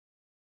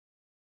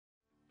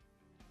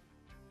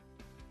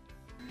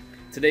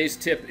Today's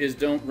tip is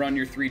don't run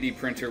your 3D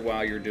printer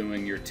while you're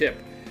doing your tip.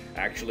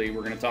 Actually,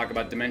 we're going to talk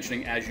about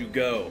dimensioning as you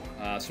go.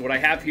 So what I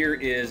have here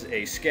is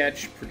a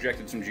sketch,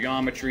 projected some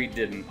geometry,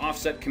 did an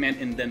offset command,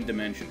 and then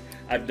dimension.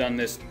 I've done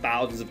this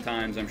thousands of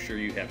times, I'm sure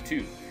you have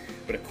too.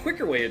 But a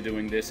quicker way of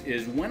doing this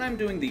is when I'm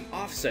doing the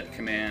offset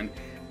command,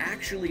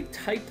 actually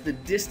type the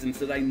distance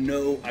that I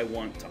know I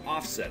want to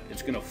offset.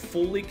 It's going to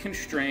fully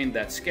constrain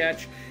that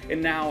sketch,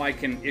 and now I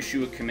can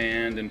issue a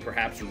command and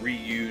perhaps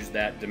reuse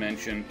that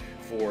dimension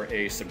for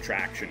a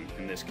subtraction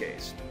in this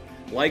case.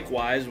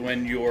 Likewise,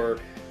 when you're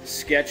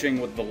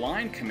sketching with the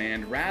line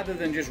command, rather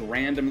than just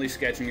randomly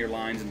sketching your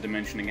lines and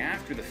dimensioning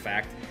after the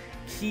fact,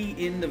 key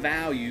in the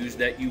values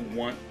that you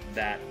want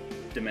that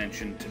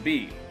dimension to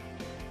be.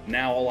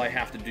 Now all I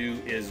have to do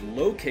is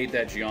locate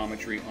that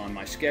geometry on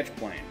my sketch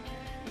plane.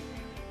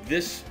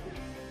 This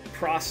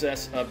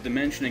process of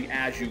dimensioning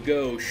as you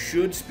go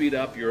should speed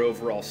up your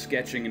overall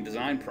sketching and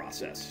design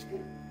process.